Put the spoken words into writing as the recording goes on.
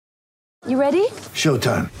You ready?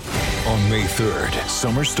 Showtime. On May 3rd,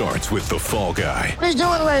 summer starts with The Fall Guy. Let's do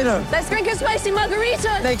it later. Let's drink a spicy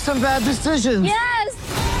margarita. Make some bad decisions.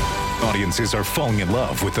 Yes! Audiences are falling in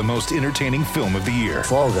love with the most entertaining film of the year.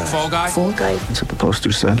 Fall Guy. Fall Guy? Fall Guy. That's what the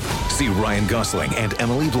poster said. See Ryan Gosling and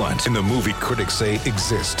Emily Blunt in the movie critics say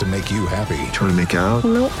exists to make you happy. Trying to make it out?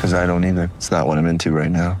 Nope. Because I don't either. It's not what I'm into right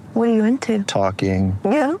now. What are you into? Talking.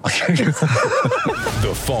 Yeah.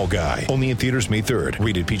 The Fall Guy. Only in theaters May 3rd.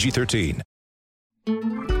 Rated PG-13.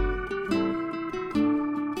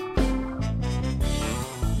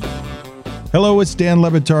 Hello, it's Dan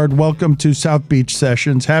Le Batard. Welcome to South Beach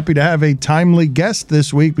Sessions. Happy to have a timely guest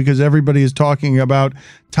this week because everybody is talking about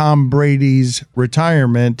Tom Brady's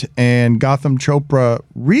retirement, and Gotham Chopra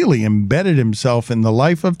really embedded himself in the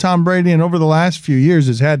life of Tom Brady, and over the last few years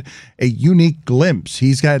has had a unique glimpse.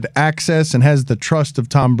 He's had access and has the trust of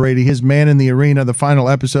Tom Brady. His Man in the Arena, the final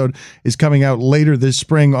episode, is coming out later this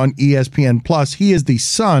spring on ESPN+. He is the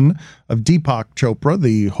son of Deepak Chopra,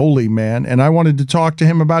 the holy man, and I wanted to talk to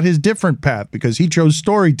him about his different path because he chose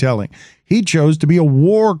storytelling. He chose to be a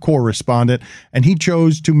war correspondent, and he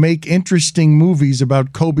chose to make interesting movies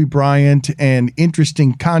about Kobe Bryant and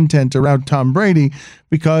interesting content around Tom Brady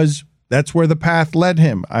because that's where the path led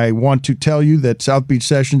him. I want to tell you that South Beach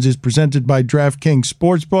Sessions is presented by DraftKings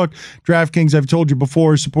Sportsbook. DraftKings, I've told you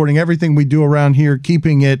before, is supporting everything we do around here,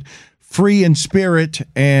 keeping it free in spirit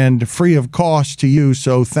and free of cost to you.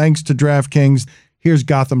 So thanks to DraftKings. Here's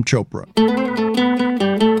Gotham Chopra.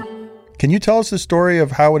 Can you tell us the story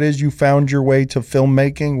of how it is you found your way to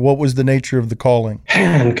filmmaking? What was the nature of the calling?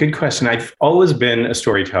 Man, good question. I've always been a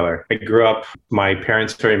storyteller. I grew up, my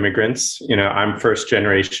parents are immigrants. I'm first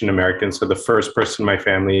generation American, so the first person in my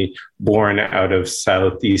family born out of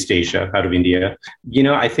Southeast Asia, out of India.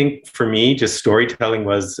 I think for me, just storytelling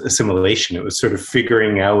was assimilation. It was sort of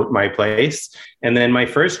figuring out my place. And then my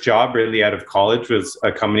first job really out of college was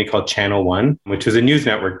a company called Channel One, which was a news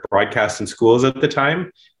network broadcast in schools at the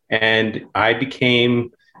time. And I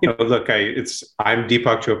became, I'm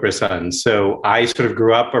Deepak Chopra's son. So I sort of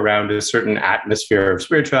grew up around a certain atmosphere of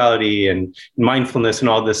spirituality and mindfulness and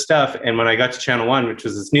all this stuff. And when I got to Channel One, which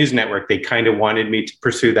was this news network, they kind of wanted me to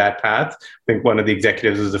pursue that path. I think one of the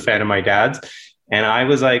executives was a fan of my dad's. And I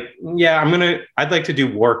was like, yeah, I'd like to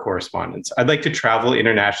do war correspondence. I'd like to travel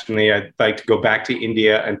internationally. I'd like to go back to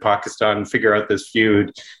India and Pakistan and figure out this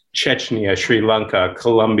feud, Chechnya, Sri Lanka,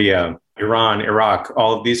 Colombia, Iran, Iraq,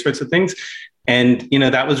 all of these sorts of things. And,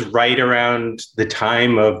 that was right around the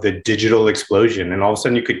time of the digital explosion. And all of a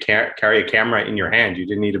sudden you could carry a camera in your hand. You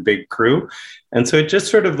didn't need a big crew. And so it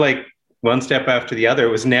just sort of like one step after the other.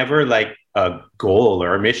 It was never like a goal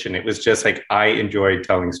or a mission. It was just like, I enjoyed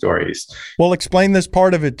telling stories. Well, explain this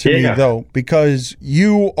part of it to me, though, because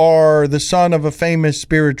you are the son of a famous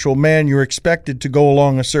spiritual man. You're expected to go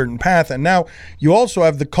along a certain path. And now you also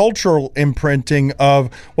have the cultural imprinting of,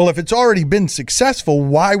 well, if it's already been successful,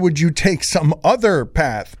 why would you take some other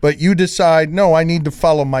path? But you decide, no, I need to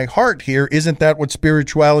follow my heart here. Isn't that what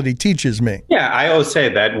spirituality teaches me? Yeah, I always say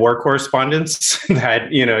that war correspondence, that,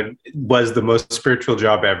 was the most spiritual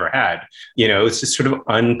job I ever had. It's just sort of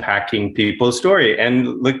unpacking people's story.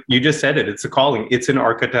 And look, you just said it, it's a calling. It's an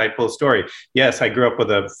archetypal story. Yes, I grew up with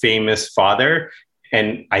a famous father.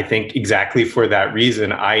 And I think exactly for that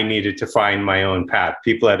reason, I needed to find my own path.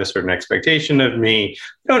 People had a certain expectation of me.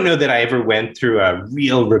 I don't know that I ever went through a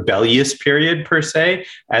real rebellious period per se,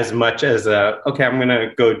 as much as okay, I'm going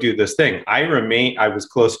to go do this thing. I was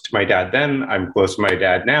close to my dad then. I'm close to my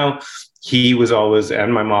dad now. He was always,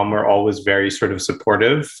 and my mom were always very sort of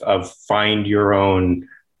supportive of find your own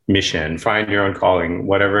mission, find your own calling,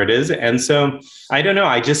 whatever it is. And so I don't know.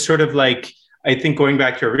 I just sort of I think going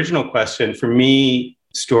back to your original question, for me,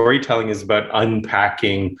 storytelling is about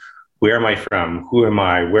unpacking where am I from? Who am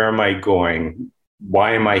I? Where am I going?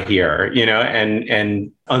 Why am I here?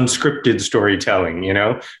 And unscripted storytelling,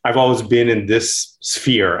 I've always been in this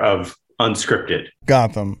sphere of unscripted.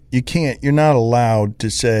 Gotham, you're not allowed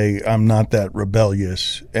to say, I'm not that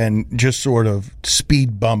rebellious and just sort of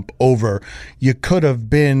speed bump over. You could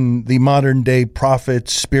have been the modern day prophet,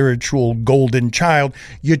 spiritual golden child.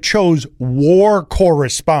 You chose war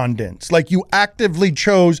correspondence. Like you actively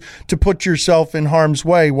chose to put yourself in harm's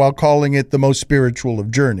way while calling it the most spiritual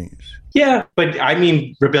of journeys. Yeah, but I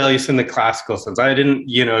mean rebellious in the classical sense. I didn't,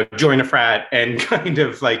 join a frat and kind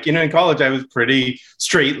of in college, I was pretty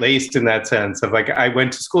straight-laced in that sense of I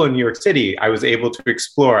went to school in New York City. I was able to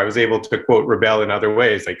explore. I was able to, quote, rebel in other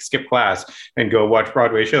ways, like skip class and go watch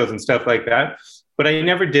Broadway shows and stuff like that. But I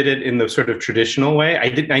never did it in the sort of traditional way.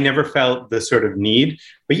 I never felt the sort of need.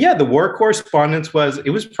 But yeah, the war correspondence was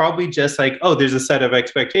probably just there's a set of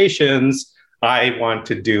expectations. I want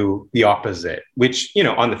to do the opposite, which,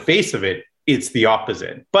 on the face of it, it's the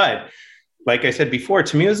opposite. But like I said before,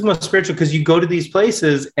 to me, it was most spiritual because you go to these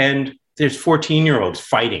places and there's 14-year-olds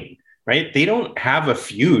fighting, right? They don't have a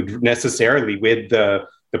feud necessarily with the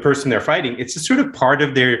person they're fighting. It's just sort of part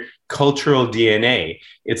of their cultural DNA.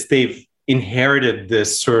 They've inherited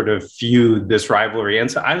this sort of feud, this rivalry. And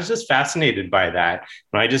so I was just fascinated by that.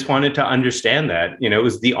 And I just wanted to understand that, it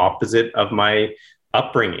was the opposite of my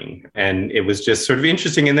upbringing. And it was just sort of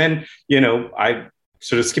interesting. And then, I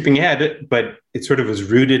sort of skipping ahead, but it sort of was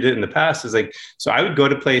rooted in the past. Is like, so I would go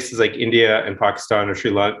to places like India and Pakistan or Sri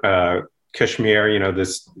Lanka, Kashmir,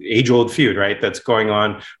 this age-old feud, right, that's going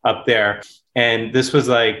on up there. And this was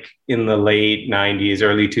like in the late 90s,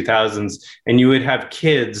 early 2000s. And you would have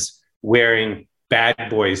kids wearing Bad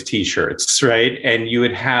Boys t-shirts, right? And you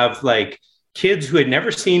would have like kids who had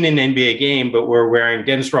never seen an NBA game, but were wearing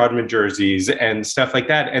Dennis Rodman jerseys and stuff like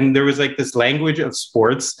that. And there was like this language of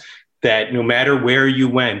sports that no matter where you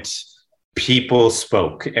went, people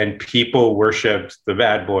spoke and people worshiped the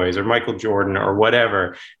Bad Boys or Michael Jordan or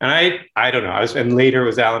whatever. And I don't know. And later it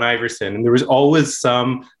was Allen Iverson. And there was always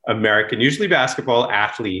some American, usually basketball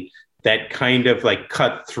athlete that kind of like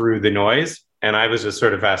cut through the noise. And I was just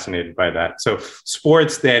sort of fascinated by that. So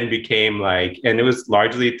sports then became like, and it was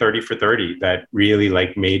largely 30 for 30 that really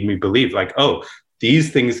like made me believe like, oh,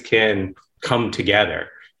 these things can come together.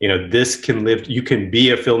 This can live, you can be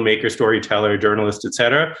a filmmaker, storyteller, journalist,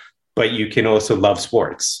 etc., but you can also love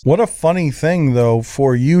sports. What a funny thing, though,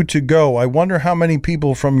 for you to go. I wonder how many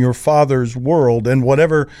people from your father's world and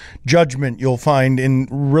whatever judgment you'll find in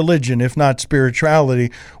religion, if not spirituality,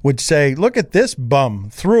 would say, look at this bum,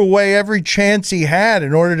 threw away every chance he had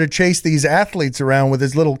in order to chase these athletes around with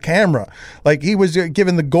his little camera. Like he was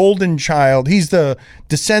given the golden child.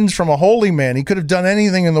 Descends from a holy man. He could have done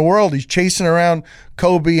anything in the world. He's chasing around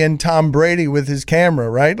Kobe and Tom Brady with his camera,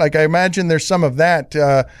 right? Like I imagine there's some of that.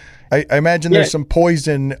 I imagine there's some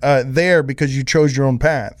poison there because you chose your own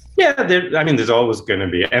path. Yeah, there's always going to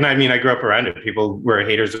be. And I grew up around it. People were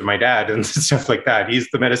haters of my dad and stuff like that. He's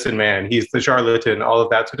the medicine man. He's the charlatan, all of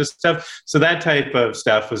that sort of stuff. So that type of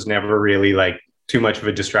stuff was never really like too much of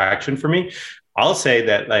a distraction for me. I'll say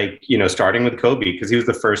that like, starting with Kobe, because he was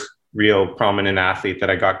the first real prominent athlete that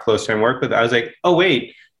I got close to and worked with, I was like, oh,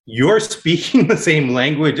 wait, you're speaking the same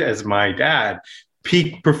language as my dad.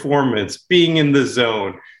 Peak performance, being in the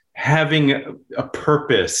zone, having a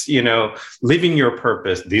purpose, living your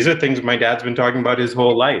purpose. These are things my dad's been talking about his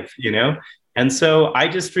whole life, And so I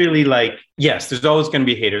just really like, yes, there's always going to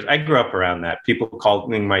be haters. I grew up around that. People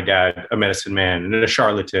calling my dad a medicine man and a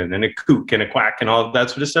charlatan and a kook and a quack and all of that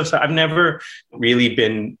sort of stuff. So I've never really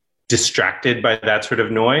been distracted by that sort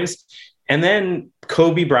of noise. And then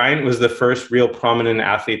Kobe Bryant was the first real prominent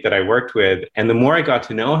athlete that I worked with. And the more I got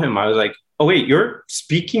to know him, I was like, oh, wait, you're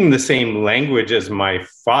speaking the same language as my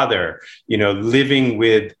father, living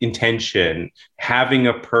with intention, having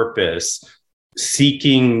a purpose,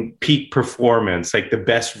 seeking peak performance, like the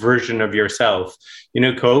best version of yourself.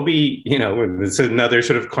 Kobe, it's another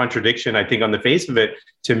sort of contradiction, I think, on the face of it,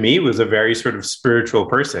 to me, was a very sort of spiritual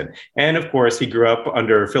person. And of course, he grew up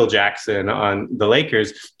under Phil Jackson on the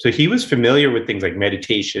Lakers. So he was familiar with things like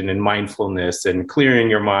meditation and mindfulness and clearing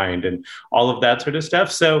your mind and all of that sort of stuff.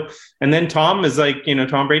 So, and then Tom is like,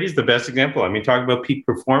 Tom Brady's the best example. Talk about peak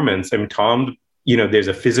performance. Tom, there's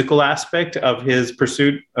a physical aspect of his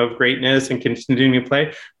pursuit of greatness and continuing to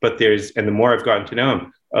play, but and the more I've gotten to know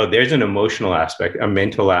him, there's an emotional aspect, a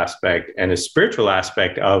mental aspect, and a spiritual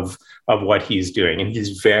aspect of what he's doing. And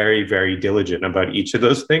he's very, very diligent about each of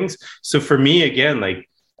those things. So for me, again, like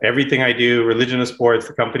everything I do, religion and sports,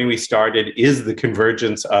 the company we started is the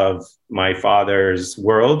convergence of my father's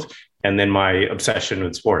world and then my obsession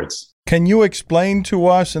with sports. Can you explain to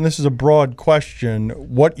us, and this is a broad question,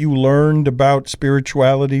 what you learned about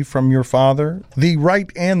spirituality from your father? The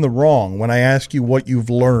right and the wrong when I ask you what you've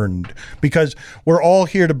learned. Because we're all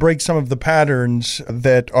here to break some of the patterns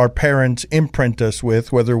that our parents imprint us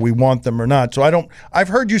with, whether we want them or not. So I've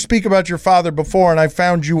heard you speak about your father before, and I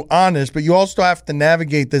found you honest, but you also have to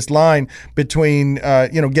navigate this line between,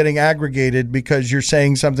 getting aggregated because you're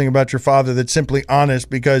saying something about your father that's simply honest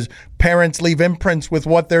because parents leave imprints with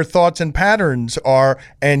what their thoughts and patterns are,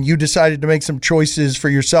 and you decided to make some choices for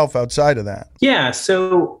yourself outside of that. Yeah.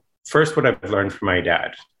 So first, what I've learned from my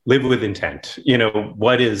dad, live with intent.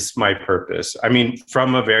 What is my purpose?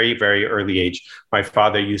 From a very, very early age, my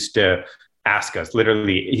father used to ask us,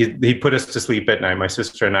 literally, he'd put us to sleep at night, my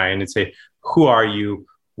sister and I, and he'd say, who are you?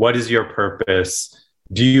 What is your purpose?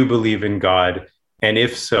 Do you believe in God? And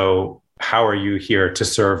if so, how are you here to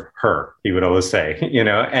serve her? He would always say,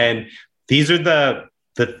 and these are the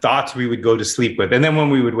the thoughts we would go to sleep with. And then when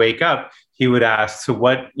we would wake up, he would ask, so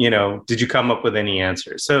what, did you come up with any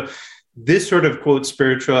answers? So this sort of, quote,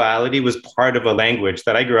 spirituality was part of a language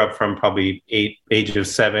that I grew up from probably age of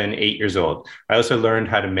 7, 8 years old. I also learned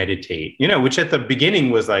how to meditate, which at the beginning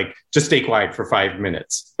was like, just stay quiet for 5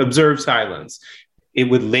 minutes, observe silence. It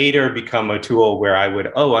would later become a tool where I would,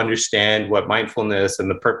 understand what mindfulness and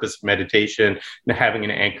the purpose of meditation and having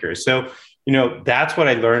an anchor. So, that's what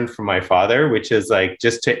I learned from my father, which is like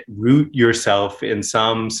just to root yourself in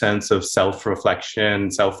some sense of self-reflection,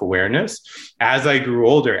 self-awareness. As I grew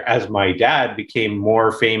older, as my dad became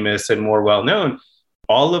more famous and more well-known,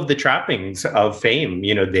 all of the trappings of fame,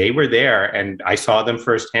 they were there, and I saw them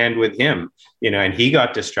firsthand with him, and he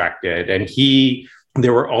got distracted, and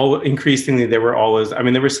there were always,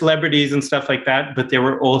 there were celebrities and stuff like that, but there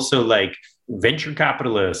were also like venture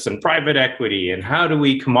capitalists and private equity, and how do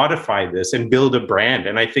we commodify this and build a brand?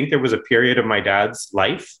 And I think there was a period of my dad's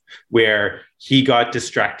life where he got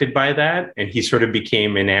distracted by that, and he sort of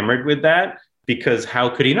became enamored with that, because how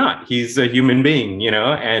could he not? He's a human being,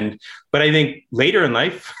 but I think later in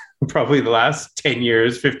life, probably the last 10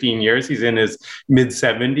 years, 15 years, he's in his mid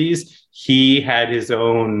 70s, he had his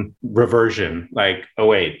own reversion, like, oh,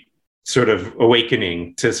 wait, sort of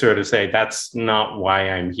awakening to sort of say, that's not why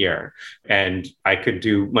I'm here. And I could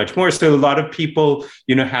do much more. So a lot of people,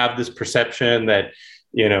 have this perception that,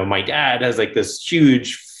 my dad has like this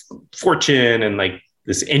huge fortune and like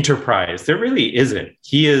this enterprise. There really isn't.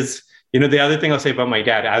 He is, the other thing I'll say about my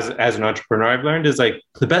dad as an entrepreneur, I've learned is like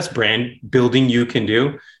the best brand building you can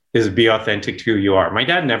do is be authentic to who you are. My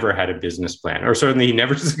dad never had a business plan, or certainly he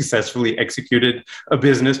never successfully executed a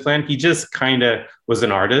business plan. He just kind of was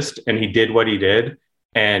an artist, and he did what he did.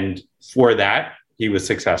 And for that, he was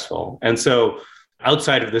successful. And so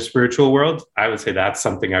outside of the spiritual world, I would say that's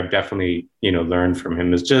something I've definitely, learned from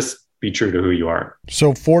him, is just be true to who you are.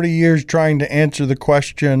 So 40 years trying to answer the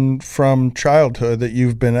question from childhood that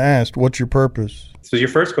you've been asked, what's your purpose? So your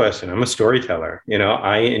first question, I'm a storyteller.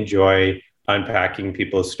 I enjoy unpacking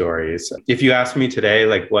people's stories. If you ask me today,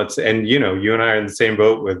 like you and I are in the same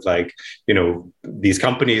boat with like, these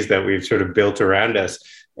companies that we've sort of built around us,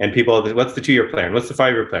 and people, what's the 2-year plan? What's the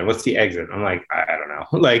 5-year plan? What's the exit? I'm like, I don't know.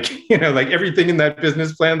 Like, like everything in that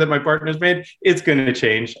business plan that my partner's made, it's going to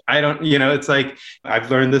change. I don't, it's like, I've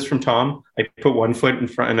learned this from Tom. I put one foot in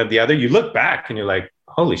front of the other. You look back and you're like,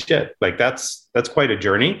 holy shit, like that's quite a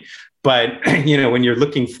journey. But, when you're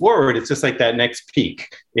looking forward, it's just like that next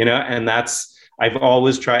peak, and I've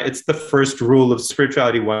always tried. It's the first rule of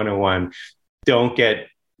Spirituality 101. Don't get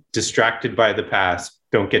distracted by the past.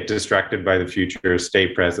 Don't get distracted by the future. Stay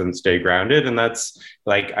present, stay grounded. And that's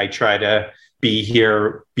like, I try to be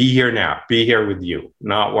here now, be here with you,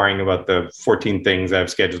 not worrying about the 14 things I've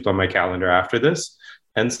scheduled on my calendar after this.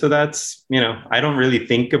 And so that's, I don't really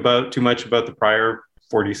think too much about the prior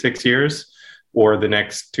 46 years. Or the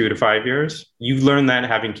next 2 to 5 years. You've learned that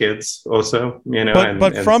having kids also,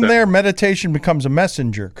 But from there, meditation becomes a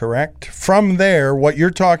messenger, correct? From there, what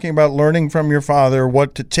you're talking about, learning from your father,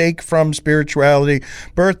 what to take from spirituality,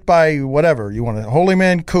 birthed by whatever, you want a holy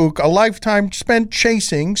man kook, a lifetime spent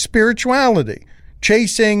chasing spirituality,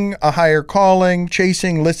 chasing a higher calling,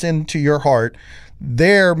 listen to your heart.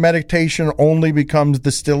 Their meditation only becomes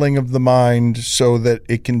the stilling of the mind so that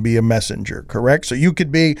it can be a messenger, correct? So you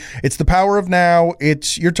could be, it's the power of now.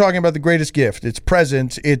 You're talking about the greatest gift. It's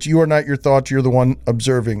presence. It's you are not your thoughts. You're the one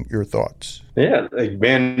observing your thoughts. Yeah, like,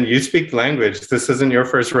 man, you speak the language. This isn't your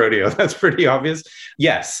first rodeo. That's pretty obvious.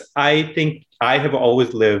 Yes, I think I have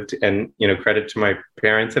always lived, and, credit to my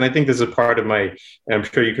parents. And I think this is part of my, and I'm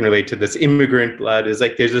sure you can relate to this, immigrant blood, is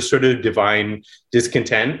like, there's a sort of divine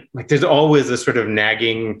discontent. Like there's always a sort of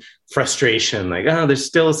nagging frustration, like, oh, there's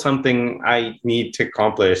still something I need to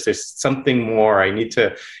accomplish. There's something more I need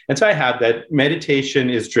to. And so I have that. Meditation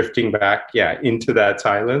is drifting back, into that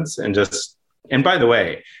silence and by the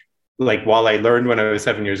way, like while I learned when I was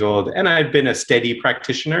 7 years old, and I've been a steady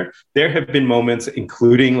practitioner, there have been moments,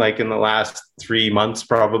 including like in the last 3 months,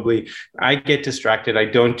 probably, I get distracted. I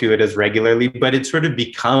don't do it as regularly, but it's sort of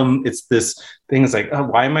it's this thing. It's like, oh,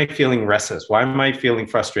 why am I feeling restless? Why am I feeling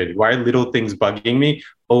frustrated? Why are little things bugging me?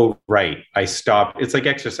 Oh, right. I stopped. It's like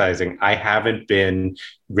exercising. I haven't been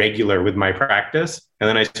regular with my practice. And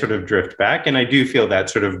then I sort of drift back. And I do feel that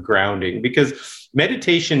sort of grounding, because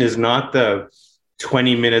meditation is not the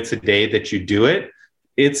 20 minutes a day that you do it.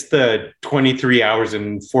 It's the 23 hours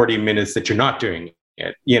and 40 minutes that you're not doing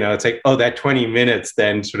it. It's like, oh, that 20 minutes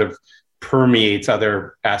then sort of permeates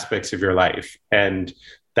other aspects of your life. And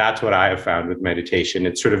that's what I have found with meditation.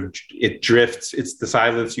 It drifts. It's the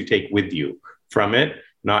silence you take with you from it,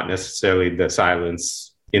 not necessarily the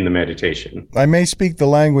silence in the meditation. I may speak the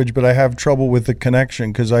language, but I have trouble with the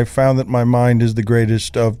connection because I found that my mind is the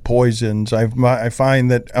greatest of poisons. I find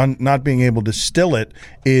that not being able to still it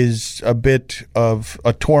is a bit of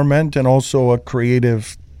a torment and also a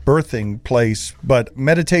creative birthing place. But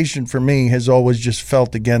meditation for me has always just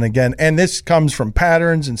felt again. And this comes from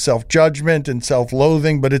patterns and self-judgment and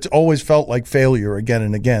self-loathing, but it's always felt like failure again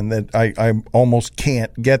and again, that I almost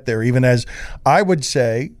can't get there. Even as I would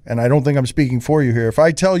say, and I don't think I'm speaking for you here, if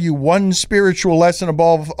I tell you one spiritual lesson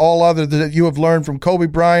above all other that you have learned from Kobe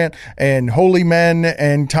Bryant and holy men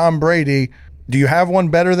and Tom Brady, do you have one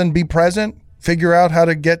better than be present? Figure out how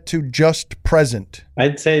to get to just present.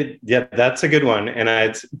 I'd say, yeah, that's a good one. And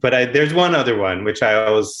there's one other one, which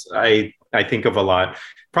I think of a lot.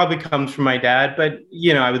 Probably comes from my dad, but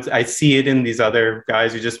I see it in these other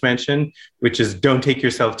guys you just mentioned, which is don't take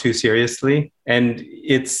yourself too seriously. And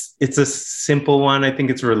it's a simple one. I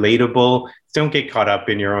think it's relatable. Don't get caught up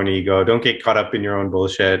in your own ego. Don't get caught up in your own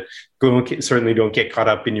bullshit. Certainly don't get caught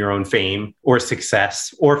up in your own fame or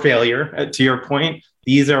success or failure, to your point.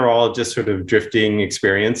 These are all just sort of drifting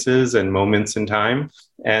experiences and moments in time.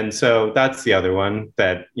 And so that's the other one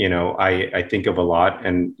that, I think of a lot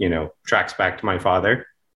and, tracks back to my father.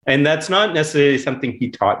 And that's not necessarily something he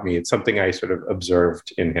taught me. It's something I sort of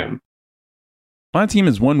observed in him. My team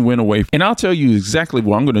is one win away, and I'll tell you exactly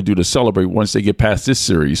what I'm going to do to celebrate once they get past this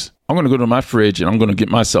series. I'm going to go to my fridge and I'm going to get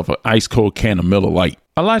myself an ice cold can of Miller Lite.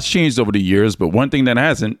 A lot's changed over the years, but one thing that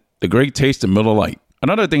hasn't, the great taste of Miller Lite.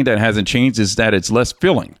 Another thing that hasn't changed is that it's less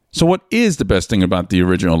filling. So what is the best thing about the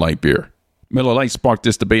original light beer? Miller Lite sparked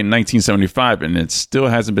this debate in 1975, and it still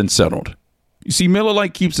hasn't been settled. You see, Miller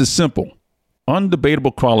Lite keeps it simple.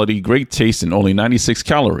 Undebatable quality, great taste, and only 96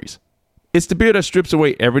 calories. It's the beer that strips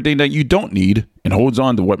away everything that you don't need and holds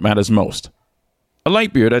on to what matters most. A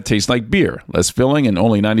light beer that tastes like beer, less filling, and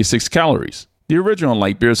only 96 calories. The original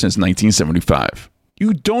light beer since 1975.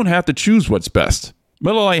 You don't have to choose what's best.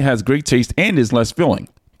 Miller Lite has great taste and is less filling.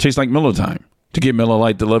 Tastes like Miller time. To get Miller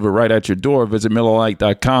Lite delivered right at your door, visit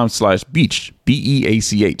MillerLite.com/beach,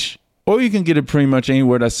 BEACH. Or you can get it pretty much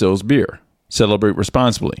anywhere that sells beer. Celebrate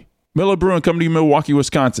responsibly. Miller Brewing Company, Milwaukee,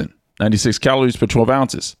 Wisconsin. 96 calories per 12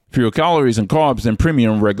 ounces. Fewer calories and carbs than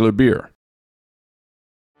premium regular beer.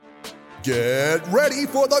 Get ready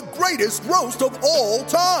for the greatest roast of all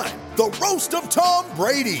time. The Roast of Tom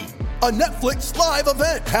Brady. A Netflix live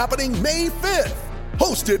event happening May 5th.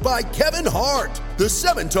 Hosted by Kevin Hart, the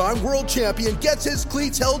 7-time world champion gets his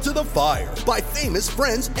cleats held to the fire by famous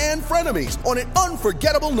friends and frenemies on an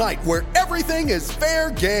unforgettable night where everything is fair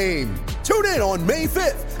game. Tune in on May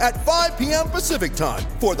 5th at 5 p.m. Pacific time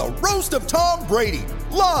for the Roast of Tom Brady,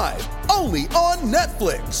 live only on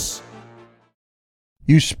Netflix.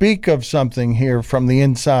 You speak of something here from the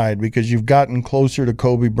inside because you've gotten closer to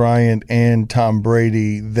Kobe Bryant and Tom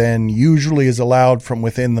Brady than usually is allowed from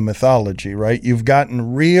within the mythology, right? You've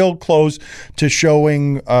gotten real close to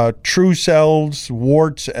showing true selves,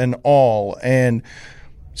 warts and all. And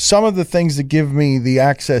some of the things that give me the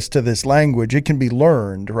access to this language, it can be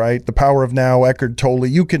learned, right? The Power of Now, Eckhart Tolle.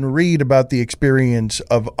 You can read about the experience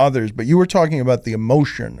of others, but you were talking about the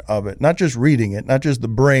emotion of it, not just reading it, not just the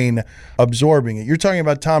brain absorbing it. You're talking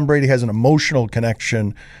about Tom Brady has an emotional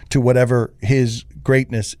connection to whatever his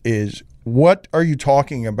greatness is. What are you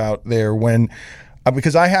talking about there when,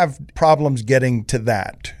 because I have problems getting to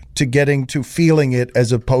that, to getting to feeling it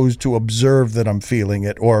as opposed to observe that I'm feeling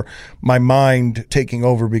it, or my mind taking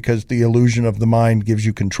over because the illusion of the mind gives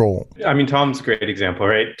you control. I mean, Tom's a great example,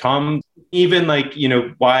 right? Tom, even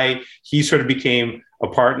why he sort of became a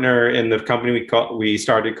partner in the company we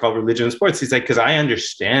started called Religion and Sports. He's like, because I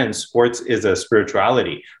understand sports is a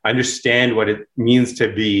spirituality. I understand what it means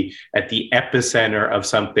to be at the epicenter of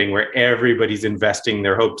something where everybody's investing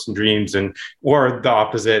their hopes and dreams or the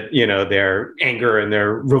opposite, their anger and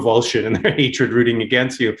their revulsion and their hatred rooting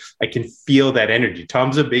against you. I can feel that energy.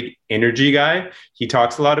 Tom's a big energy guy. He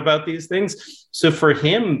talks a lot about these things. So for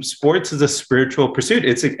him, sports is a spiritual pursuit.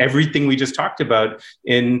 It's like everything we just talked about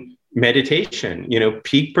in meditation.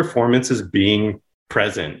 Peak performance is being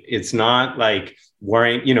present. It's not like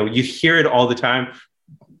worrying, you hear it all the time,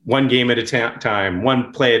 one game at a time,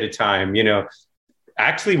 one play at a time.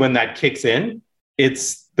 Actually, when that kicks in,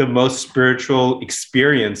 it's the most spiritual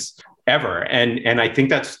experience ever. And I think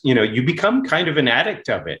that's, you become kind of an addict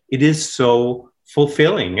of it. It is so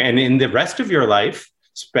fulfilling. And in the rest of your life,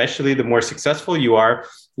 especially the more successful you are,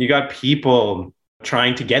 you got people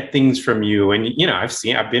trying to get things from you. And,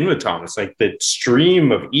 I've been with Thomas, like the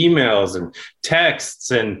stream of emails and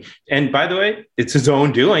texts. And by the way, it's his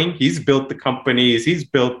own doing. He's built the companies, he's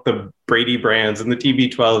built the Brady brands and the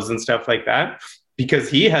TB12s and stuff like that. because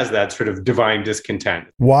he has that sort of divine discontent.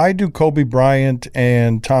 Why do Kobe Bryant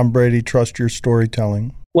and Tom Brady trust your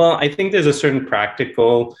storytelling? Well, I think there's a certain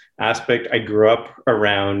practical aspect. I grew up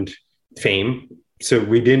around fame. So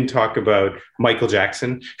we didn't talk about Michael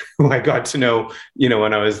Jackson, who I got to know,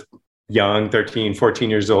 when I was young, 13, 14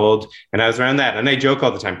 years old. And I was around that. And I joke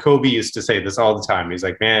all the time. Kobe used to say this all the time. He's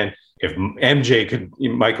like, man, if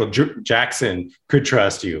Michael Jackson could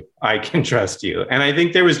trust you, I can trust you. And I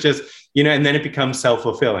think there was just, and then it becomes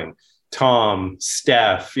self-fulfilling. Tom,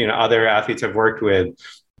 Steph, other athletes I've worked with,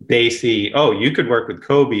 they see, oh, you could work with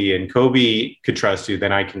Kobe and Kobe could trust you,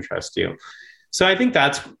 then I can trust you. So I think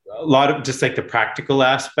that's a lot of just like the practical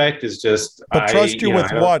aspect is just. But trust you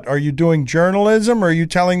with what? Are you doing journalism or are you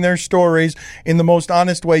telling their stories in the most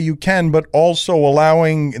honest way you can, but also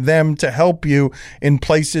allowing them to help you in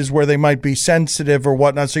places where they might be sensitive or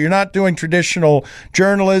whatnot? So you're not doing traditional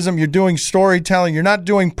journalism, you're doing storytelling, you're not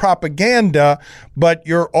doing propaganda, but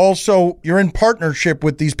you're in partnership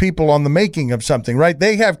with these people on the making of something, right?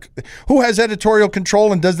 Who has editorial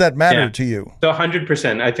control and does that matter to you? So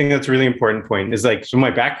 100%. I think that's a really important point. Is like, so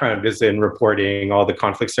my background is in reporting, all the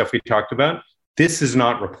conflict stuff we talked about. This is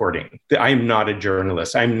not reporting. I'm not a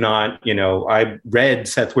journalist. I'm not, I read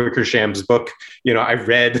Seth Wickersham's book.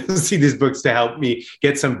 I see these books to help me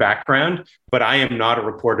get some background, but I am not a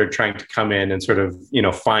reporter trying to come in and sort of,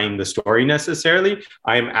 find the story necessarily.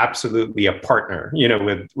 I am absolutely a partner,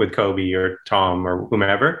 with Kobe or Tom or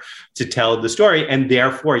whomever to tell the story. And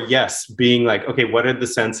therefore, yes, being like, okay, what are the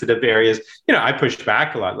sensitive areas? I pushed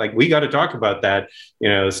back a lot. Like, we got to talk about that,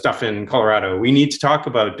 stuff in Colorado. We need to talk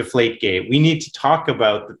about Deflategate. We need to talk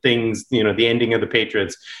about the things, the ending of the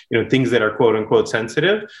Patriots, things that are quote unquote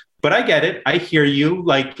sensitive. But I get it. I hear you.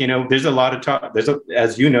 Like, there's a lot of talk. There's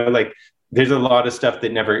a lot of stuff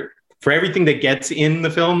that never, for everything that gets in the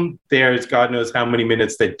film, there's God knows how many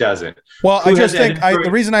minutes that doesn't. Well, I just think the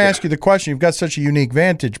reason I ask you the question, you've got such a unique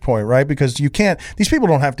vantage point, right? Because these people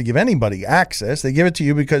don't have to give anybody access. They give it to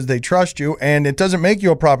you because they trust you, and it doesn't make you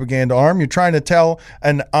a propaganda arm. You're trying to tell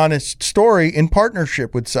an honest story in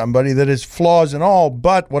partnership with somebody that is flaws and all.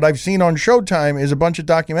 But what I've seen on Showtime is a bunch of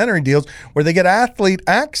documentary deals where they get athlete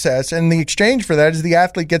access, and the exchange for that is the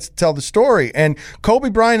athlete gets to tell the story. And Kobe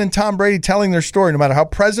Bryant and Tom Brady telling their story, no matter how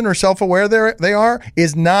present or self-aware they are,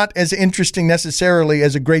 is not as interesting necessarily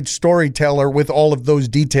as a great storyteller with all of those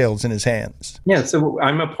details in his hands. Yeah, so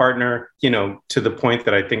I'm a partner, to the point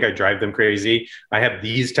that I think I drive them crazy. I have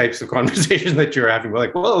these types of conversations that you're having. We're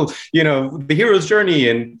like, whoa, the hero's journey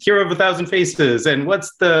and hero of 1,000 faces, and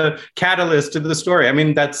what's the catalyst to the story? I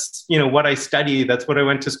mean, that's, what I study. That's what I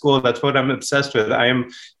went to school. That's what I'm obsessed with. I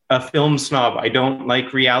am a film snob. I don't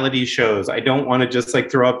like reality shows. I don't want to just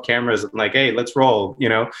like throw up cameras and like, hey, let's roll,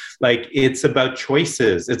 like it's about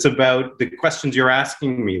choices. It's about the questions you're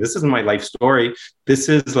asking me. This isn't my life story. This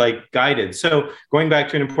is like guided. So going back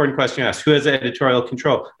to an important question you asked, who has editorial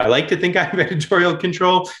control? I like to think I have editorial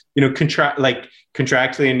control,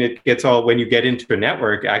 contractually, and it gets all, when you get into a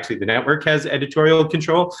network, actually the network has editorial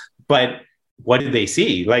control, but what did they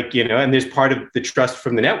see? And there's part of the trust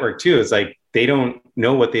from the network too. It's like, they don't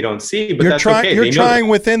know what they don't see, but that's okay. You're trying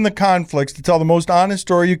within the conflicts to tell the most honest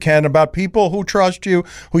story you can about people who trust you,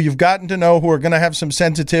 who you've gotten to know, who are going to have some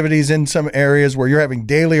sensitivities in some areas where you're having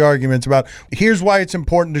daily arguments about, here's why it's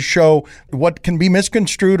important to show what can be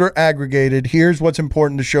misconstrued or aggregated. Here's what's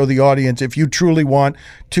important to show the audience if you truly want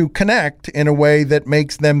to connect in a way that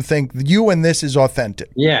makes them think you and this is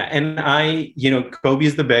authentic. Yeah. And Kobe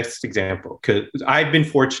is the best example because I've been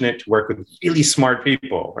fortunate to work with really smart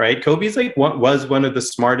people, right? Kobe's was one of the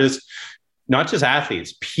smartest, not just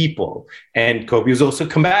athletes, people. And Kobe was also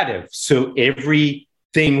combative. So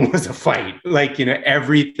everything was a fight,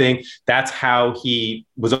 everything. That's how he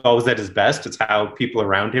was always at his best. It's how people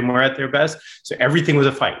around him were at their best. So everything was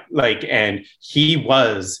a fight, and he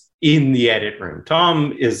was in the edit room.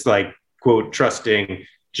 Tom is quote, trusting,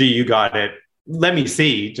 gee, you got it. Let me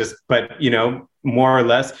see, more or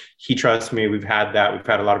less, he trusts me. We've had that. We've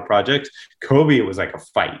had a lot of projects. Kobe, it was like a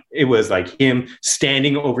fight. It was like him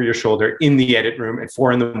standing over your shoulder in the edit room at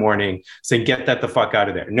 4 a.m. saying, get that the fuck out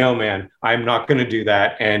of there. No, man, I'm not going to do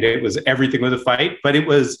that. And everything was a fight, but it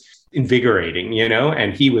was invigorating,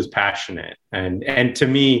 and he was passionate. And to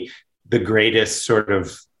me, the greatest sort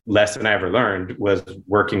of lesson I ever learned was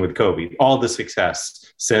working with Kobe. All the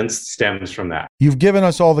success since stems from that. You've given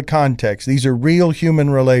us all the context. These are real human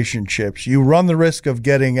relationships. You run the risk of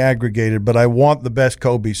getting aggregated, but I want the best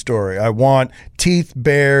Kobe story. I want teeth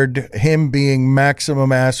bared, him being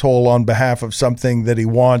maximum asshole on behalf of something that he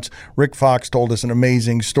wants. Rick Fox told us an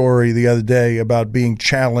amazing story the other day about being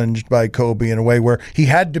challenged by Kobe in a way where he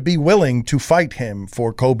had to be willing to fight him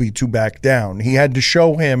for Kobe to back down. He had to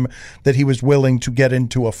show him that he was willing to get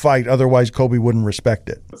into a fight. Otherwise, Kobe wouldn't respect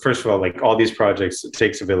it. First of all, like all these projects, it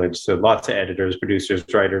takes a village. So lots of editors, producers,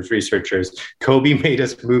 writers, researchers. Kobe made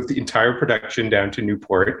us move the entire production down to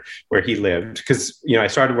Newport, where he lived. Because, I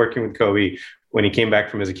started working with Kobe when he came back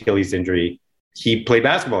from his Achilles injury. He played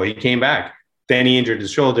basketball. He came back. Then he injured his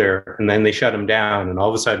shoulder, and then they shut him down. And all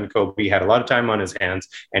of a sudden, Kobe had a lot of time on his hands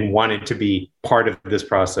and wanted to be part of this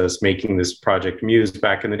process, making this project Muse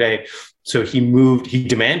back in the day. So he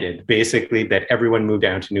demanded basically that everyone move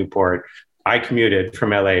down to Newport. I commuted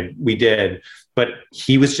from LA. We did. But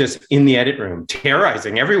he was just in the edit room,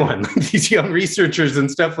 terrorizing everyone, these young researchers and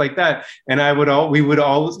stuff like that. And we would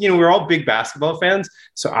all, we're all big basketball fans.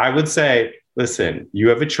 So I would say, listen, you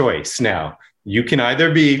have a choice now. You can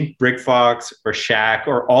either be Rick Fox or Shaq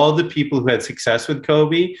or all the people who had success with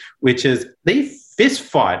Kobe, which is they fist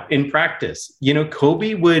fought in practice.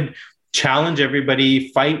 Kobe would challenge everybody,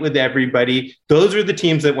 fight with everybody. Those are the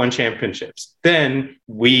teams that won championships. Then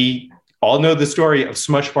we all know the story of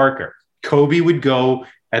Smush Parker. Kobe would go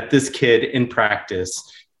at this kid in practice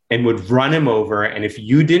and would run him over. And if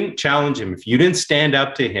you didn't challenge him, if you didn't stand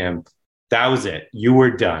up to him, that was it. You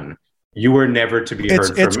were done. You were never to be heard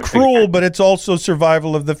from. It's cruel, but it's also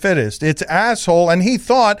survival of the fittest. It's asshole. And he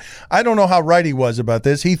thought, I don't know how right he was about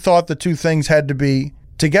this, he thought the two things had to be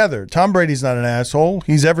together. Tom Brady's not an asshole.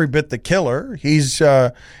 He's every bit the killer. He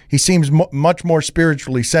seems much more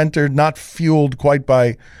spiritually centered, not fueled quite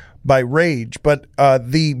by rage. But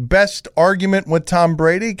the best argument with Tom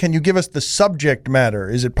Brady, can you give us the subject matter?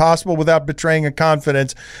 Is it possible without betraying a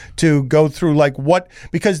confidence to go through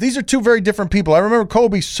because these are two very different people. I remember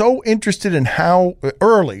Kobe so interested in how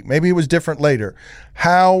early, maybe it was different later,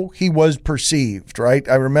 how he was perceived, right?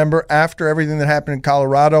 I remember after everything that happened in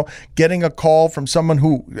Colorado, getting a call from someone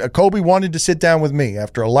who Kobe wanted to sit down with me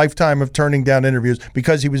after a lifetime of turning down interviews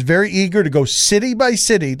because he was very eager to go city by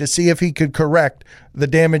city to see if he could correct the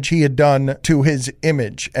damage he had done to his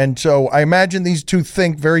image. And so I imagine these two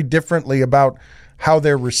think very differently about how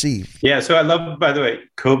they're received. Yeah. So I love, by the way,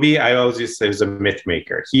 Kobe, I always used to say was a myth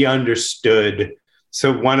maker. He understood.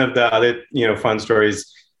 So one of the other, fun stories,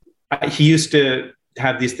 he used to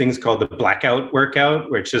have these things called the blackout workout,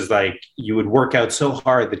 which is like you would work out so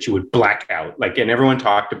hard that you would black out. And everyone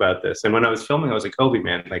talked about this. And when I was filming, I was like, Kobe,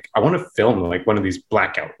 man, I want to film one of these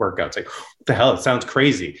blackout workouts. What the hell? It sounds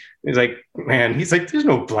crazy. He's like, man, there's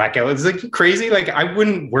no blackout. It's you crazy. I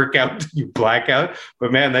wouldn't work out you blackout,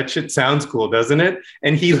 but man, that shit sounds cool, doesn't it?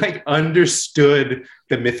 And he understood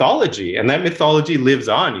the mythology, and that mythology lives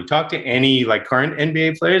on. You talk to any current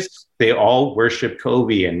NBA players, they all worship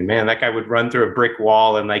Kobe, and man, that guy would run through a brick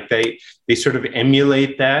wall, and they sort of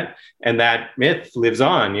emulate that, and that myth lives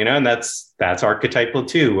on, and that's archetypal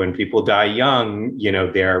too. When people die young,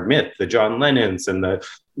 they're myth, the John Lennons and the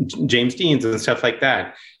James Deans and stuff like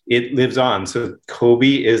that. It lives on. So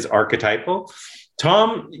Kobe is archetypal.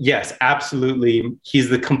 Tom, yes, absolutely. He's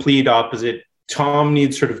the complete opposite. Tom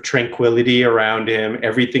needs sort of tranquility around him.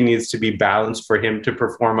 Everything needs to be balanced for him to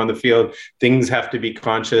perform on the field. Things have to be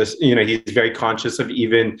conscious. He's very conscious of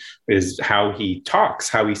even how he talks,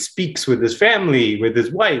 how he speaks with his family, with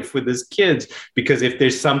his wife, with his kids, because if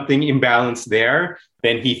there's something imbalanced there,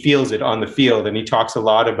 then he feels it on the field. And he talks a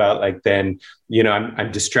lot about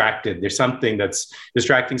I'm distracted. There's something that's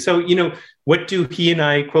distracting. So, what do he and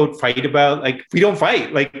I, quote, fight about? We don't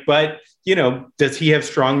fight, but does he have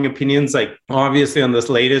strong opinions? Obviously on this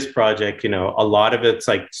latest project, a lot of it's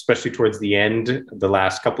especially towards the end, the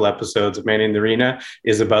last couple episodes of Man in the Arena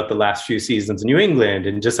is about the last few seasons in New England.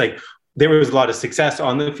 And just there was a lot of success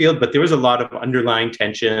on the field, but there was a lot of underlying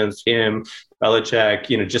tensions, him, Belichick,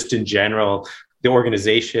 just in general, the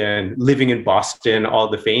organization, living in Boston, all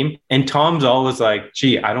the fame. And Tom's always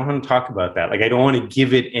gee, I don't want to talk about that. I don't want to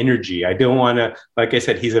give it energy. I don't want to, like I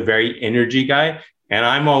said, he's a very energy guy. And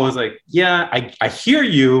I'm always yeah, I hear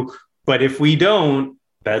you, but if we don't,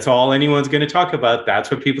 that's all anyone's going to talk about. That's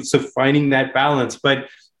what people, so finding that balance, but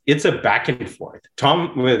it's a back and forth.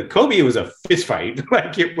 Tom, with Kobe, it was a fist fight.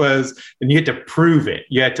 It was, and you had to prove it.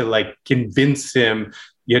 You had to convince him.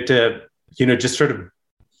 You had to, just sort of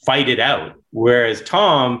fight it out. Whereas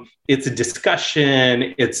Tom, it's a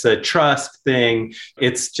discussion, it's a trust thing.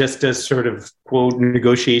 It's just a sort of, quote,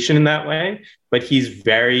 negotiation in that way. But he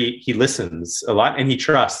listens a lot and he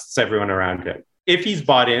trusts everyone around him. If he's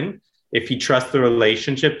bought in, if he trusts the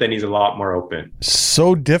relationship, then he's a lot more open.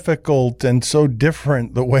 So difficult and so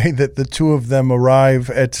different the way that the two of them arrive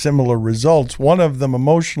at similar results. One of them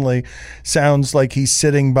emotionally sounds like he's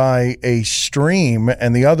sitting by a stream,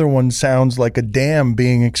 and the other one sounds like a dam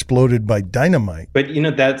being exploded by dynamite. But,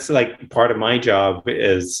 that's like part of my job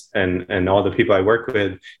is, and all the people I work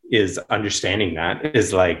with, is understanding that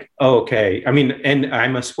is like, oh, okay. I mean, and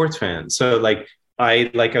I'm a sports fan. So like I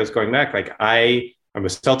was going back, like I'm a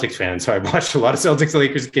Celtics fan, so I watched a lot of Celtics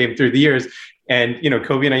Lakers game through the years. And,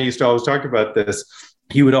 Kobe and I used to always talk about this.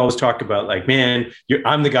 He would always talk about like, man,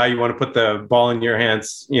 I'm the guy you want to put the ball in your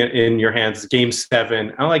hands, game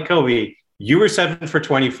 7. I'm like, Kobe, you were 7 for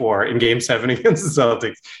 24 in game 7 against the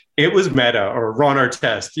Celtics. It was meta, or Ron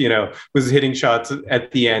Artest, was hitting shots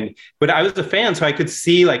at the end. But I was a fan, so I could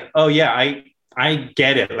see like, oh yeah, I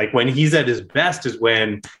get it. Like when he's at his best is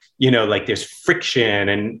when, like there's friction,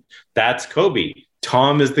 and that's Kobe.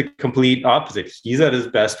 Tom is the complete opposite. He's at his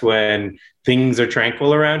best when things are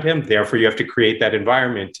tranquil around him. Therefore, you have to create that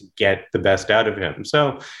environment to get the best out of him.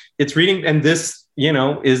 So it's reading. And this,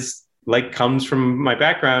 is like comes from my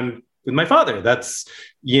background with my father. That's,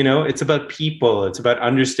 it's about people. It's about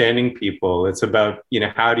understanding people. It's about,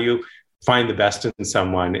 how do you find the best in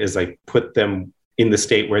someone is like put them in the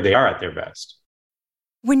state where they are at their best.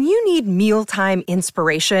 When you need mealtime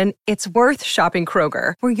inspiration, it's worth shopping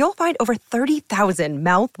Kroger, where you'll find over 30,000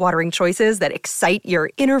 mouth-watering choices that excite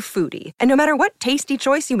your inner foodie. And no matter what tasty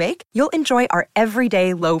choice you make, you'll enjoy our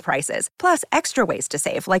everyday low prices, plus extra ways to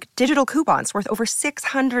save, like digital coupons worth over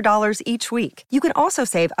 $600 each week. You can also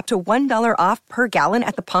save up to $1 off per gallon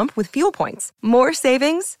at the pump with fuel points. More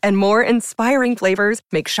savings and more inspiring flavors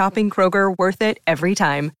make shopping Kroger worth it every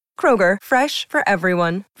time. Kroger, fresh for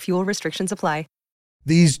everyone. Fuel restrictions apply.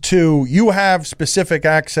 These two, you have specific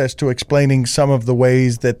access to explaining some of the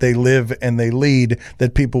ways that they live and they lead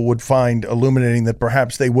that people would find illuminating, that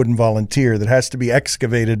perhaps they wouldn't volunteer, that has to be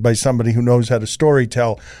excavated by somebody who knows how to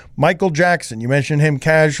storytell. Michael Jackson, you mentioned him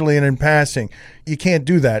casually and in passing. You can't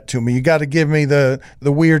do that to me. You got to give me the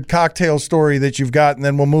weird cocktail story that you've got, and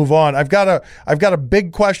then we'll move on. I've got a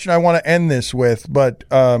big question I want to end this with, but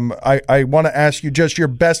I want to ask you just your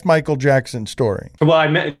best Michael Jackson story. Well, I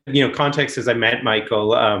met, context is I met Michael,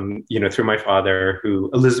 through my father,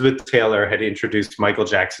 who Elizabeth Taylor had introduced Michael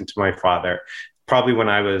Jackson to my father, probably when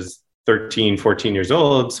I was 13, 14 years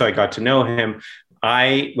old. So I got to know him.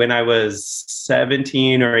 When I was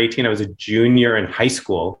 17 or 18, I was a junior in high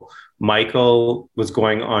school. Michael was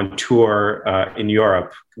going on tour in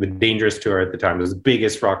Europe, the Dangerous Tour at the time. It was the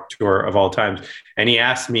biggest rock tour of all time. And he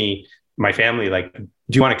asked me, my family, like,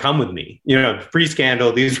 do you want to come with me?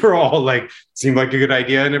 Pre-scandal, these were all like, seemed like a good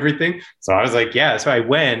idea and everything. So I was like, yeah. So I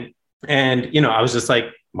went, and, I was just like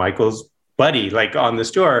Michael's buddy, like on this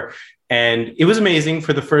tour. And it was amazing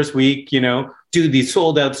for the first week, do these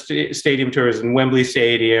sold out stadium tours in Wembley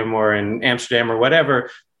Stadium or in Amsterdam or whatever,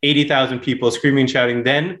 80,000 people screaming, shouting.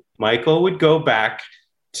 Then Michael would go back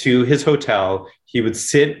to his hotel. He would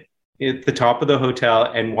sit at the top of the hotel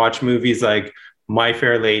and watch movies like My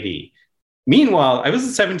Fair Lady. Meanwhile, I was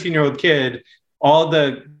a 17-year-old kid. All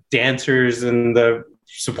the dancers and the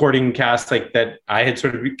supporting cast like that I had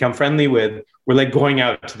sort of become friendly with were like going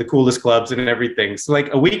out to the coolest clubs and everything. So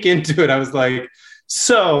like a week into it, I was like,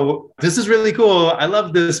 so this is really cool. I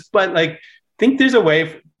love this, but like, I think there's a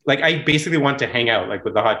way, like I basically want to hang out like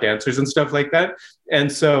with the hot dancers and stuff like that.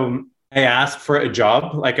 And so I asked for a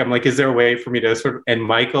job. Like, I'm like, is there a way for me to sort of, and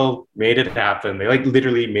Michael made it happen. They like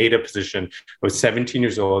literally made a position. I was 17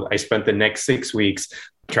 years old. I spent the next 6 weeks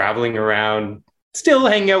traveling around, still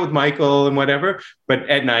hanging out with Michael and whatever. But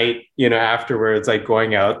at night, afterwards, like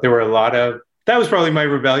going out, there were a lot of, that was probably my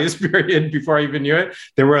rebellious period before I even knew it.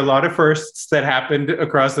 There were a lot of firsts that happened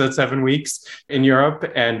across that 7 weeks in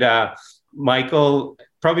Europe. And Michael,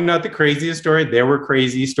 probably not the craziest story. There were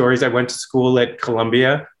crazy stories. I went to school at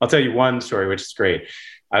Columbia. I'll tell you one story, which is great.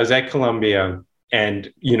 I was at Columbia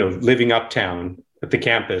and, living uptown at the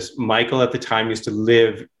campus. Michael at the time used to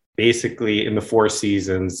live basically in the Four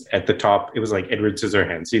Seasons at the top. It was like Edward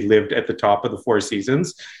Scissorhands. He lived at the top of the Four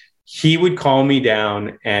Seasons. He would call me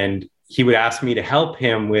down and he would ask me to help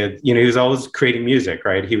him with, he was always creating music,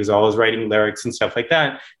 right? He was always writing lyrics and stuff like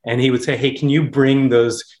that. And he would say, hey, can you bring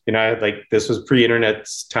those, like this was pre-internet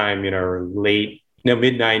time, late,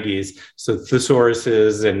 mid 90s. So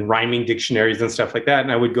thesauruses and rhyming dictionaries and stuff like that.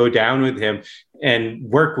 And I would go down with him and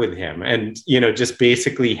work with him and, just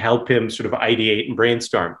basically help him sort of ideate and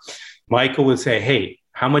brainstorm. Michael would say, hey,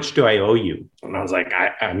 how much do I owe you? And I was like,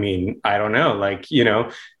 I mean, I don't know,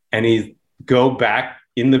 and he'd go back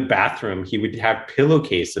in the bathroom. He would have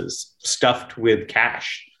pillowcases stuffed with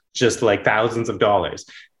cash, just like thousands of dollars.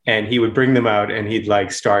 and he would bring them out and he'd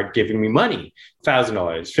like start giving me money, $1,000,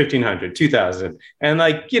 $1,500, $2,000. And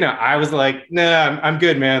like, I was like, nah, I'm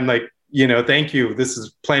good, man. Like, thank you. This is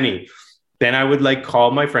plenty. Then I would like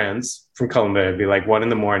call my friends from Columbia. It'd be like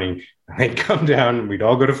 1 a.m. I'd come down and we'd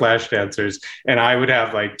all go to Flash Dancers and I would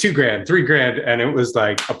have like $2,000, $3,000. And it was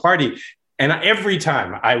like a party. And every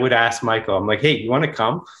time I would ask Michael, I'm like, hey, you want to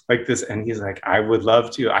come like this? And he's like, I would love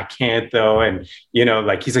to. I can't though. And,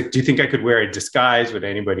 like, he's like, do you think I could wear a disguise? Would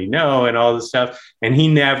anybody know? And all this stuff. And he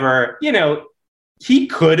never, he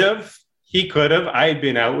could have. I had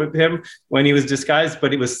been out with him when he was disguised,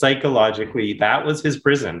 but it was psychologically, that was his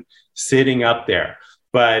prison sitting up there.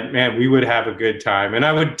 But man, we would have a good time. And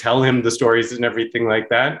I would tell him the stories and everything like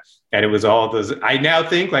that. And it was all those, I now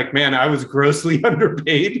think like, man, I was grossly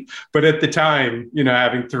underpaid. But at the time,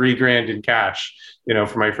 having $3,000 in cash,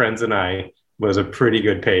 for my friends and I, was a pretty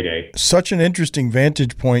good payday. Such an interesting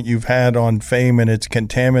vantage point you've had on fame and its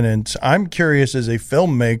contaminants. I'm curious as a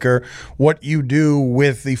filmmaker what you do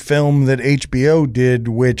with the film that HBO did,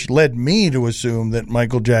 which led me to assume that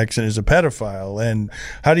Michael Jackson is a pedophile. And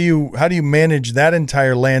how do you manage that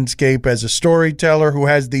entire landscape as a storyteller who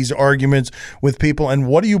has these arguments with people? And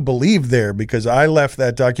what do you believe there? Because I left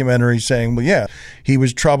that documentary saying, well, yeah, he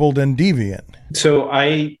was troubled and deviant. So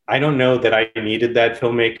I don't know that I needed that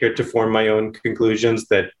filmmaker to form my own conclusions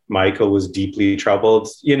that Michael was deeply troubled.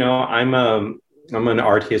 I'm an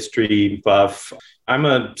art history buff. I'm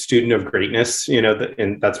a student of greatness,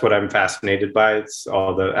 and that's what I'm fascinated by. It's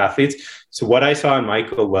all the athletes. So what I saw in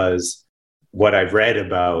Michael was what I've read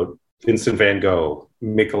about Vincent van Gogh,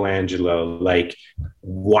 Michelangelo, like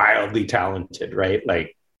wildly talented, right?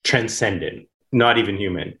 Like transcendent, not even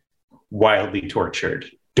human, wildly tortured,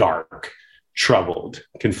 dark, troubled,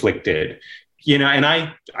 conflicted, and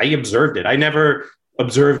I observed it. I never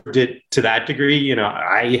observed it to that degree.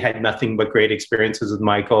 I had nothing but great experiences with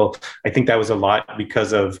Michael. I think that was a lot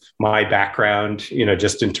because of my background,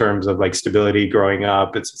 just in terms of like stability growing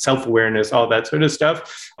up, it's self-awareness, all that sort of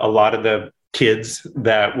stuff. A lot of the kids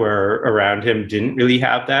that were around him didn't really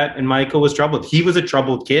have that. And Michael was troubled. He was a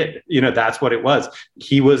troubled kid. That's what it was.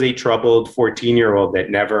 He was a troubled 14-year-old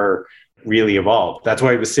that never really evolved. That's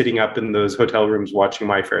why I was sitting up in those hotel rooms watching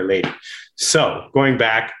My Fair Lady. So going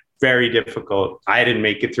back, very difficult. I didn't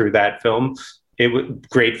make it through that film. It was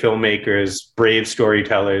great filmmakers, brave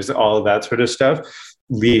storytellers, all of that sort of stuff.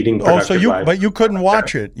 Leading productive lives. But you couldn't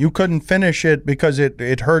watch it. You couldn't finish it because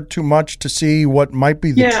it hurt too much to see what might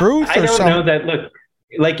be the truth. I don't know that. Look,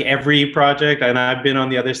 like every project, and I've been on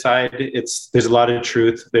the other side, there's a lot of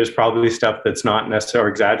truth. There's probably stuff that's not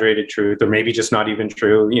necessarily exaggerated truth, or maybe just not even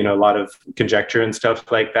true, a lot of conjecture and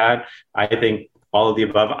stuff like that. I think all of the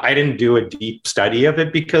above. I didn't do a deep study of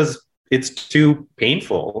it because it's too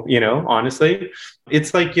painful, honestly.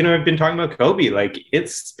 It's like, I've been talking about Kobe, like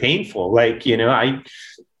it's painful. Like,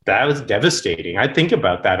 that was devastating. I think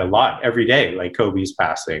about that a lot every day, like Kobe's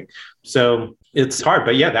passing. So it's hard,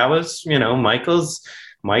 but yeah, that was,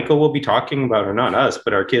 Michael will be talking about, or not us,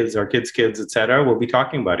 but our kids, et cetera, will be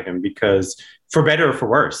talking about him because for better or for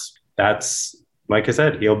worse, that's, like I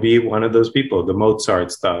said, he'll be one of those people, the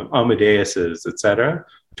Mozarts, the Amadeuses, et cetera,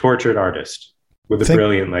 tortured artist with a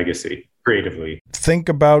brilliant legacy creatively. Think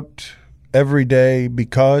about every day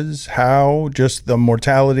because how, just the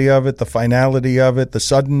mortality of it, the finality of it, the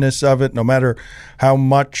suddenness of it, no matter how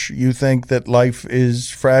much you think that life is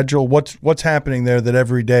fragile, what's happening there that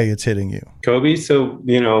every day it's hitting you? Kobe. So,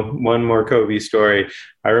 one more Kobe story.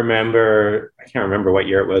 I can't remember what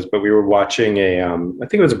year it was, but we were watching I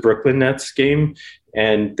think it was a Brooklyn Nets game.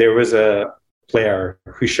 And there was a player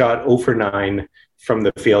who shot 0 for 9 from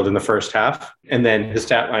the field in the first half. And then his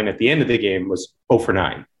stat line at the end of the game was 0 for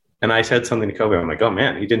 9. And I said something to Kobe. I'm like, oh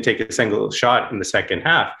man, he didn't take a single shot in the second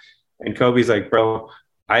half. And Kobe's like, bro,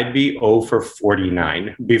 I'd be 0 for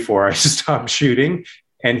 49 before I stopped shooting.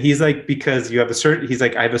 And he's like, because I have a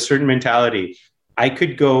certain mentality. I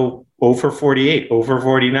could go 0 for 48, 0 for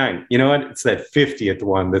 49. You know what? It's that 50th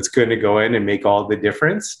one that's going to go in and make all the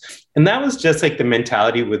difference. And that was just like the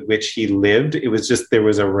mentality with which he lived. It was just, there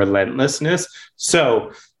was a relentlessness.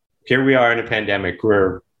 So here we are in a pandemic.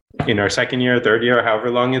 We're in our second year, third year,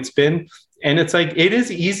 however long it's been. And it's like, it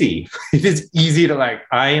is easy. It is easy to like,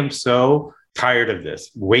 I am so tired of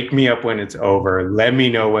this. Wake me up when it's over. Let me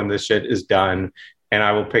know when this shit is done and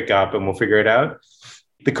I will pick up and we'll figure it out.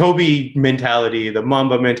 The Kobe mentality, the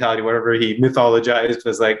Mamba mentality, whatever he mythologized,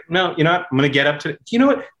 was like, no, I'm going to get up to,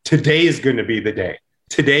 today is going to be the day.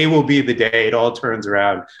 Today will be the day it all turns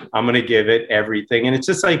around. I'm going to give it everything. And it's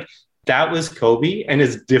just like, that was Kobe, and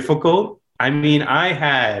it's difficult. I mean, I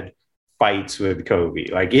had fights with Kobe.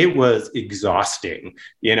 Like, it was exhausting.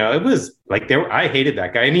 It was like I hated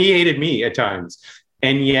that guy and he hated me at times.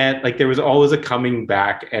 And yet, like, there was always a coming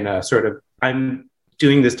back and a sort of, I'm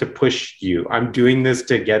doing this to push you. I'm doing this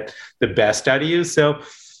to get the best out of you. So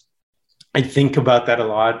I think about that a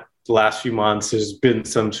lot. The last few months, there's been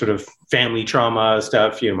some sort of family trauma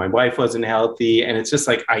stuff. My wife wasn't healthy, and it's just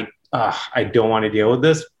like, I don't want to deal with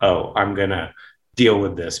this. Oh, I'm going to deal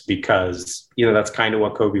with this because, that's kind of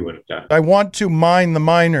what Kobe would have done. I want to mine the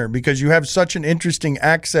miner because you have such an interesting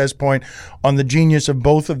access point on the genius of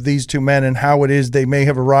both of these two men and how it is they may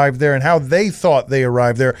have arrived there and how they thought they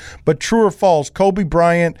arrived there. But true or false, Kobe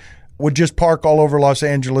Bryant would just park all over Los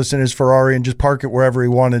Angeles in his Ferrari and just park it wherever he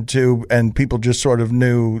wanted to, and people just sort of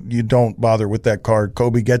knew, you don't bother with that car.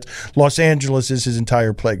 Kobe gets Los Angeles is his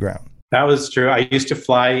entire playground. That was true. I used to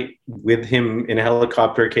fly with him in a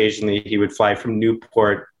helicopter occasionally. He would fly from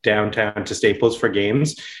Newport downtown to Staples for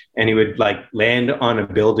games, and he would land on a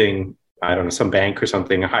building, I don't know, some bank or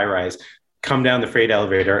something, a high rise, come down the freight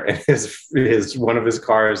elevator, and his one of his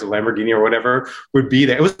cars, a Lamborghini or whatever, would be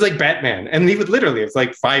there. It was like Batman. And he would literally, it's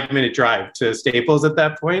like 5-minute drive to Staples at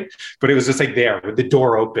that point, but it was just like there with the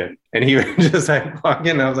door open. And he would just walk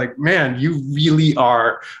in. And I was like, man, you really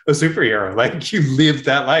are a superhero. Like, you lived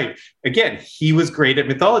that life. Again, he was great at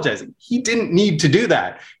mythologizing. He didn't need to do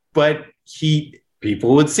that, but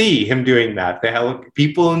people would see him doing that.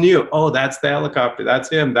 People knew, oh, that's the helicopter.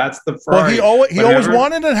 That's him. That's the Ferrari. Well, he always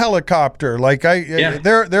wanted a helicopter. Like,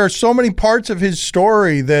 there are so many parts of his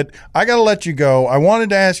story that I got to let you go. I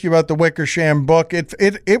wanted to ask you about the Wickersham book.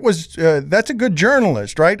 It was that's a good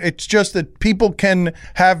journalist, right? It's just that people can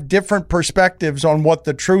have different perspectives on what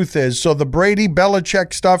the truth is. So the Brady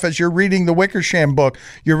Belichick stuff, as you're reading the Wickersham book,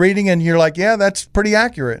 you're reading and you're like, yeah, that's pretty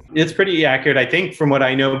accurate. It's pretty accurate, I think, from what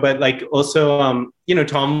I know. But like, also,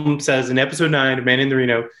 Tom says in episode 9 of Man in the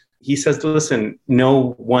Reno, he says, listen,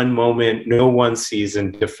 no one moment, no one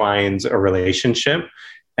season defines a relationship.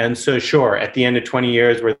 And so, sure, at the end of 20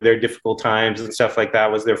 years, were there difficult times and stuff like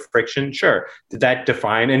that? Was there friction? Sure. Did that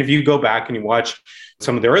define? And if you go back and you watch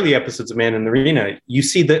some of the early episodes of Man in the Arena, you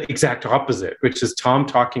see the exact opposite, which is Tom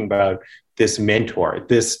talking about this mentor,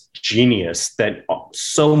 this genius that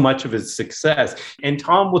so much of his success. And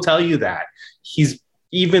Tom will tell you that he's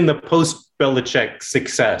even the post-Belichick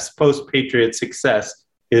success, post-Patriot success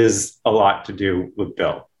is a lot to do with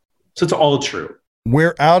Bill. So it's all true.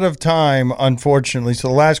 We're out of time, unfortunately. So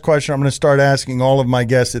the last question I'm going to start asking all of my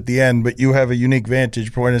guests at the end, but you have a unique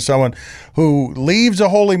vantage point as someone who leaves a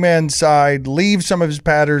holy man's side, leaves some of his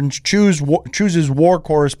patterns, chooses war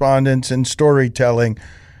correspondence and storytelling.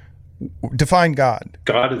 Define God.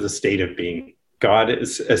 God is a state of being. God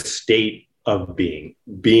is a state of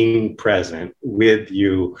being present with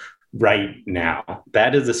you right now.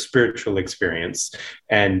 That is a spiritual experience.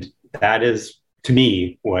 And that is, to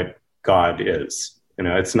me, what God is.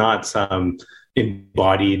 It's not some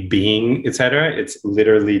embodied being, etc. It's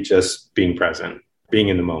literally just being present, being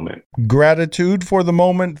in the moment. Gratitude for the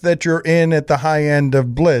moment that you're in at the high end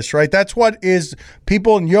of bliss, right? That's what is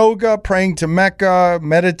people in yoga, praying to Mecca,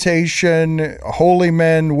 meditation, holy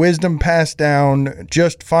men, wisdom passed down.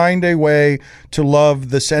 Just find a way to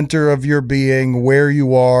love the center of your being, where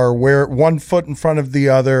you are, where one foot in front of the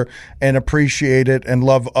other, and appreciate it and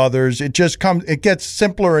love others. It gets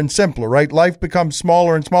simpler and simpler, right? Life becomes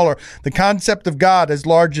smaller and smaller. The concept of God, as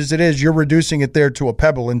large as it is, you're reducing it there to a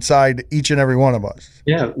pebble inside each and every one of us.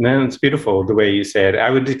 Yeah, man, it's beautiful the way you said. I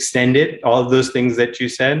would extend it, all of those things that you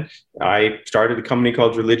said. I started a company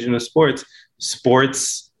called Religion of Sports.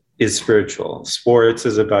 Sports is spiritual. Sports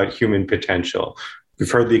is about human potential.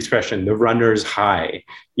 We've heard the expression, the runner's high.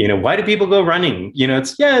 Why do people go running?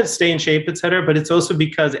 It's stay in shape, et cetera, but it's also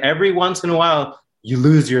because every once in a while you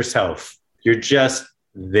lose yourself. You're just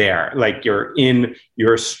there, like you're in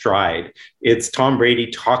your stride. It's Tom Brady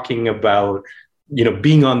talking about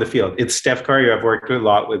being on the field. It's Steph Curry, who I've worked with a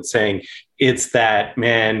lot with, saying it's that,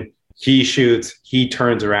 man, he shoots, he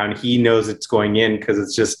turns around, he knows it's going in because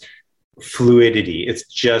it's just fluidity. It's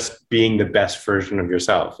just being the best version of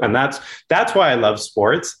yourself. And that's why I love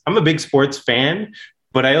sports. I'm a big sports fan,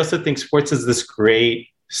 but I also think sports is this great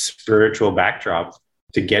spiritual backdrop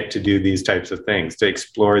to get to do these types of things, to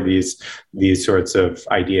explore these sorts of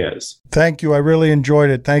ideas. Thank you. I really enjoyed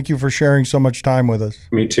it. Thank you for sharing so much time with us.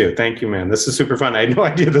 Me too. Thank you, man. This is super fun. I had no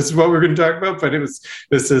idea this is what we're going to talk about, but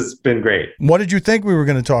this has been great. What did you think we were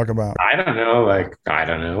going to talk about? I don't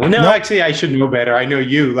know. No, actually, I should know better. I know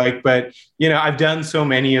you, but I've done so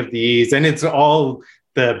many of these, and it's all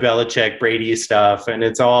the Belichick Brady stuff, and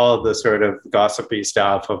it's all the sort of gossipy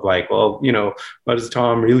stuff of like, well, what does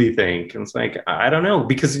Tom really think? And it's like, I don't know,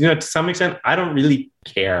 because to some extent, I don't really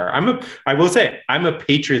care. I will say, I'm a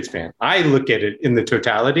Patriots fan. I look at it in the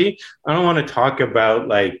totality. I don't want to talk about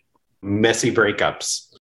like messy breakups.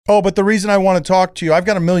 Oh, but the reason I want to talk to you, I've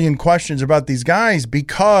got a million questions about these guys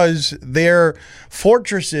because their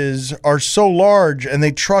fortresses are so large and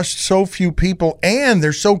they trust so few people and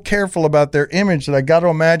they're so careful about their image that I got to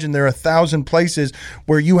imagine there are 1,000 places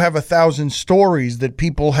where you have 1,000 stories that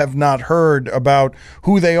people have not heard about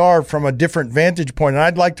who they are from a different vantage point. And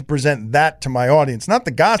I'd like to present that to my audience, not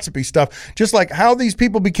the gossipy stuff, just like how these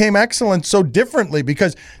people became excellent so differently,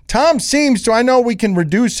 because Tom seems to, I know we can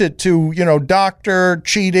reduce it to, doctor,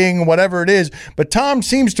 cheating, whatever it is, but Tom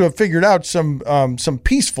seems to have figured out some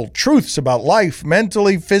peaceful truths about life,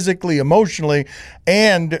 mentally, physically, emotionally,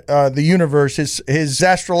 and the universe. His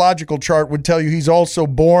astrological chart would tell you he's also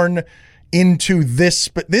born into this,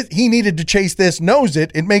 but he needed to chase this, knows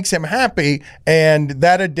it makes him happy, and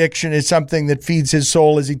that addiction is something that feeds his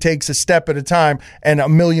soul as he takes a step at a time, and a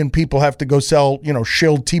million people have to go sell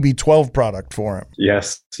shill TB12 product for him.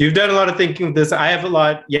 Yes, you've done a lot of thinking of this. I have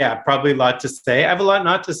probably a lot to say. I have a lot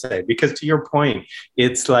not to say, because to your point,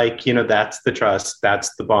 it's like, that's the trust,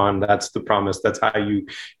 that's the bond, that's the promise, that's how you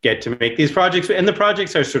get to make these projects. And the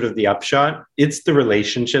projects are sort of the upshot. It's the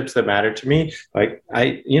relationships that matter to me. Like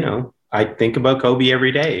I think about Kobe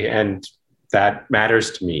every day, and that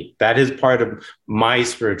matters to me. That is part of my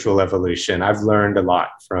spiritual evolution. I've learned a lot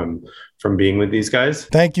from being with these guys.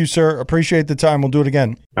 Thank you, sir. Appreciate the time. We'll do it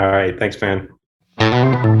again. All right. Thanks, man.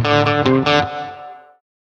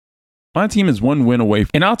 My team is one win away,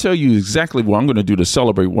 and I'll tell you exactly what I'm going to do to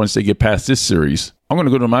celebrate once they get past this series. I'm going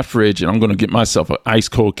to go to my fridge, and I'm going to get myself an ice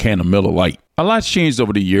cold can of Miller Lite. A lot's changed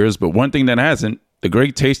over the years, but one thing that hasn't, the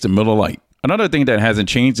great taste of Miller Lite. Another thing that hasn't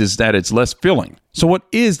changed is that it's less filling. So what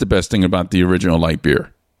is the best thing about the original light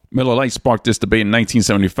beer? Miller Lite sparked this debate in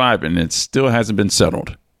 1975, and it still hasn't been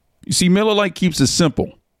settled. You see, Miller Lite keeps it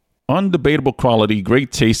simple. Undebatable quality,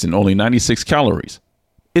 great taste, and only 96 calories.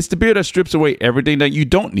 It's the beer that strips away everything that you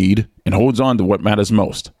don't need and holds on to what matters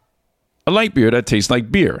most. A light beer that tastes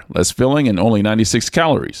like beer, less filling, and only 96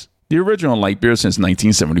 calories. The original light beer since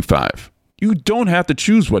 1975. You don't have to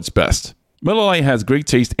choose what's best. Miller Lite has great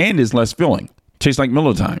taste and is less filling. Tastes like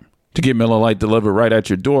Miller time. To get Miller Lite delivered right at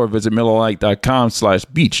your door, visit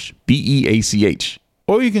MillerLite.com/beach, BEACH.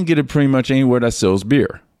 Or you can get it pretty much anywhere that sells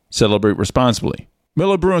beer. Celebrate responsibly.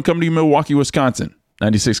 Miller Brewing Company, Milwaukee, Wisconsin.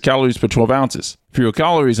 96 calories per 12 ounces. Fewer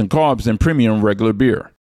calories and carbs than premium regular beer.